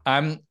wild.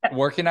 I'm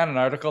working on an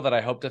article that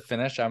I hope to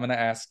finish. I'm going to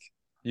ask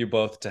you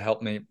both to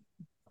help me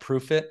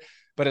proof it,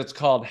 but it's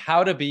called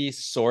How to Be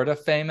Sort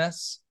of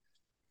Famous.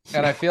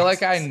 And I feel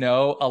like I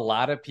know a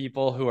lot of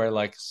people who are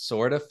like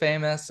sort of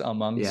famous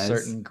among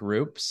certain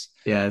groups.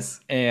 Yes.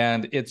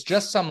 And it's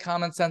just some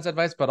common sense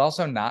advice, but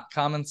also not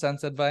common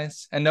sense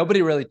advice. And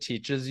nobody really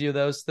teaches you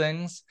those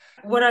things.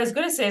 What I was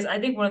going to say is I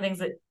think one of the things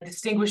that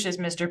distinguishes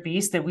Mr.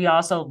 Beast that we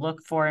also look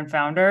for in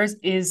founders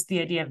is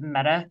the idea of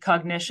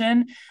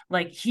metacognition.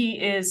 Like he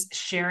is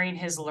sharing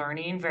his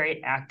learning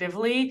very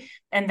actively.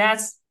 And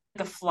that's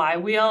the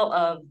flywheel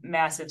of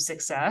massive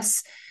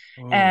success.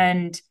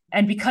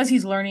 And because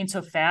he's learning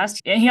so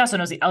fast, and he also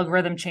knows the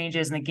algorithm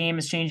changes and the game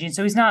is changing.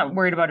 So he's not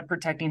worried about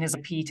protecting his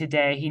IP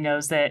today. He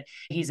knows that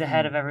he's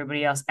ahead of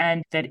everybody else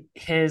and that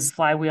his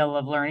flywheel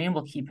of learning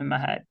will keep him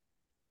ahead.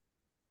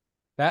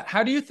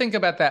 How do you think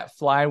about that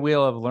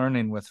flywheel of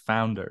learning with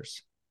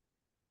founders?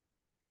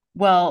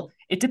 Well,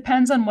 it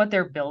depends on what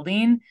they're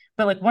building.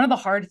 But like one of the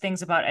hard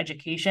things about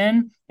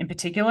education in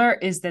particular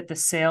is that the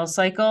sales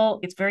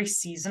cycle, it's very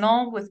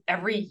seasonal. With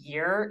every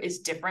year is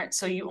different.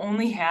 So you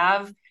only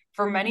have,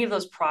 for many of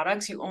those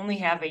products, you only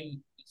have a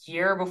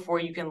year before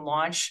you can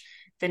launch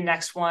the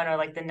next one or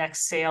like the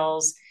next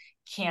sales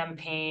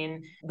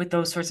campaign with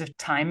those sorts of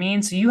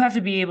timing. So you have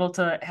to be able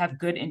to have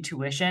good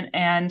intuition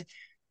and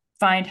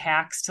find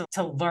hacks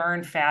to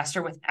learn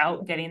faster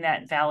without getting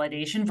that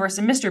validation.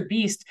 Versus Mr.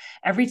 Beast,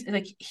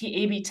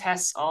 he A/B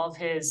tests all of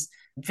his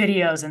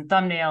videos and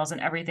thumbnails and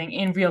everything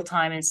in real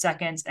time in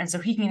seconds. And so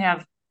he can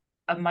have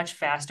a much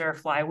faster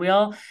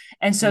flywheel.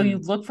 And so you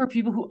look for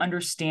people who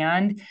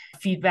understand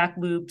feedback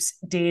loops,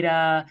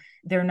 data.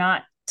 They're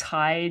not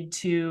tied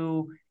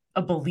to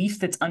a belief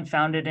that's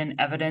unfounded in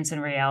evidence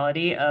and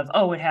reality of,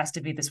 oh, it has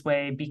to be this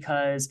way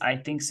because I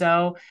think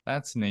so.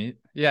 That's neat.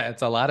 Yeah,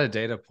 it's a lot of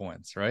data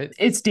points, right?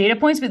 It's data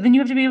points, but then you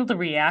have to be able to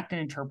react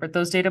and interpret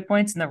those data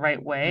points in the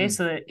right way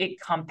so that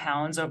it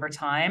compounds over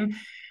time,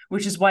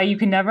 which is why you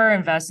can never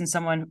invest in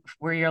someone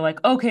where you're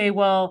like, okay,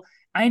 well,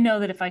 I know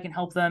that if I can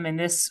help them in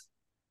this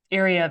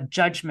area of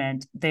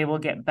judgment, they will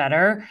get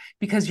better,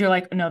 because you're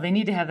like, no, they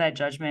need to have that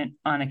judgment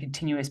on a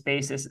continuous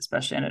basis,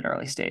 especially in an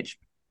early stage.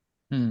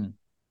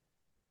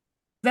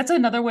 That's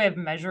another way of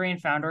measuring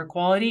founder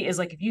quality is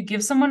like if you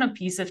give someone a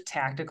piece of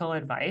tactical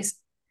advice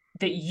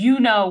that you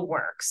know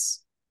works,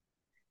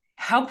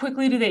 how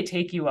quickly do they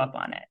take you up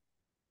on it?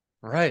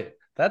 Right.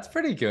 That's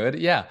pretty good.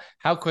 Yeah.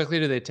 How quickly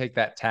do they take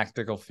that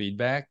tactical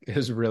feedback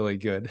is really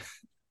good.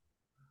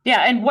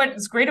 Yeah. And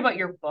what's great about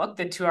your book,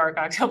 The 2 Hour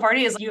Cocktail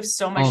Party, is you have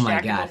so much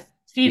tactical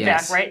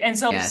feedback, right? And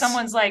so if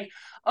someone's like,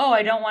 oh,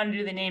 I don't want to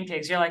do the name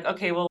tags, you're like,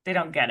 okay, well, they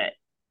don't get it.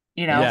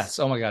 You know? Yes.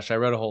 Oh my gosh. I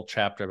wrote a whole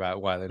chapter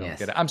about why they don't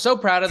get it. I'm so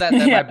proud of that.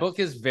 My book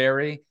is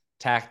very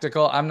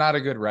tactical. I'm not a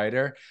good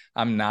writer.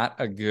 I'm not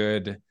a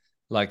good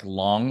like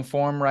long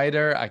form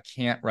writer. I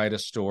can't write a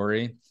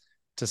story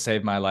to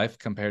save my life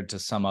compared to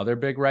some other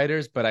big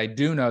writers, but I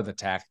do know the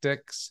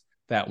tactics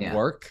that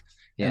work.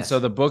 And so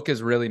the book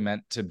is really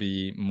meant to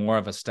be more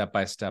of a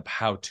step-by-step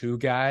how-to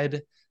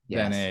guide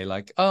than a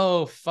like,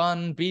 oh,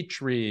 fun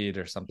beach read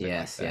or something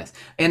like that. Yes.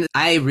 And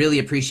I really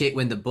appreciate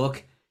when the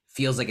book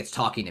feels like it's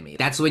talking to me.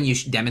 That's when you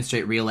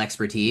demonstrate real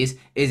expertise.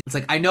 It's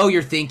like, I know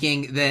you're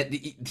thinking that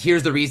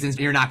here's the reasons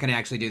you're not going to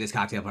actually do this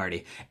cocktail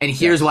party, and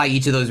here's why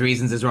each of those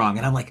reasons is wrong.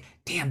 And I'm like,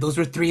 damn, those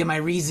were 3 of my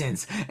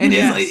reasons.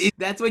 And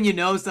that's when you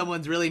know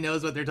someone's really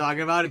knows what they're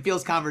talking about. It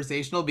feels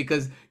conversational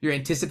because you're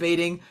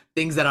anticipating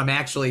things that I'm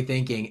actually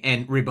thinking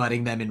and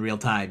rebutting them in real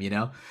time, you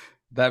know?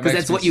 Because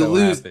that's what you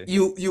lose. Happy.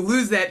 You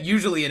lose that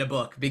usually in a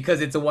book because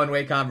it's a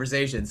one-way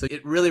conversation. So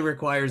it really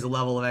requires a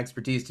level of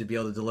expertise to be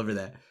able to deliver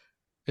that.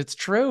 It's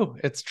true.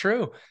 It's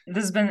true.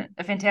 This has been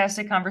a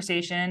fantastic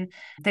conversation.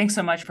 Thanks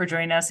so much for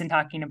joining us and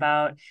talking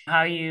about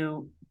how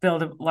you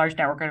build a large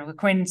network of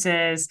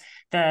acquaintances,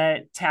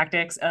 the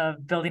tactics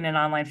of building an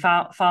online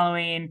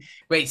following.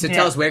 Wait, so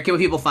tell us, where can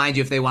people find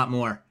you if they want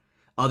more?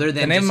 Other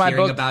than just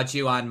hearing about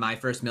you on My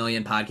First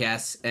Million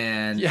podcasts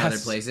and other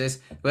places.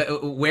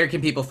 But where can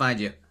people find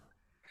you?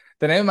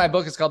 The name of my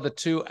book is called The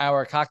 2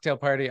 Hour Cocktail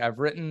Party. I've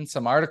written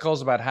some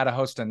articles about how to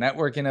host a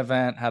networking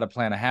event, how to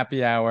plan a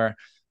happy hour.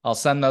 I'll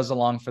send those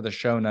along for the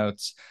show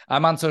notes.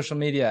 I'm on social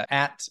media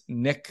at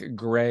Nick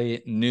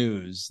Gray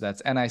News.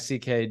 That's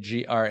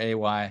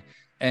NickGrayNews.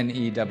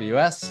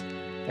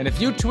 And if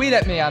you tweet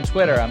at me on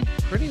Twitter, I'm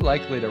pretty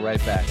likely to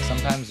write back,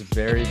 sometimes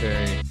very,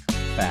 very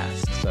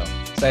fast. So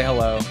say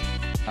hello.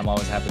 I'm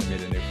always happy to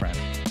meet a new friend.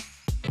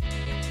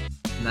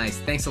 Nice.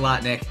 Thanks a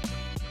lot, Nick.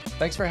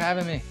 Thanks for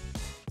having me.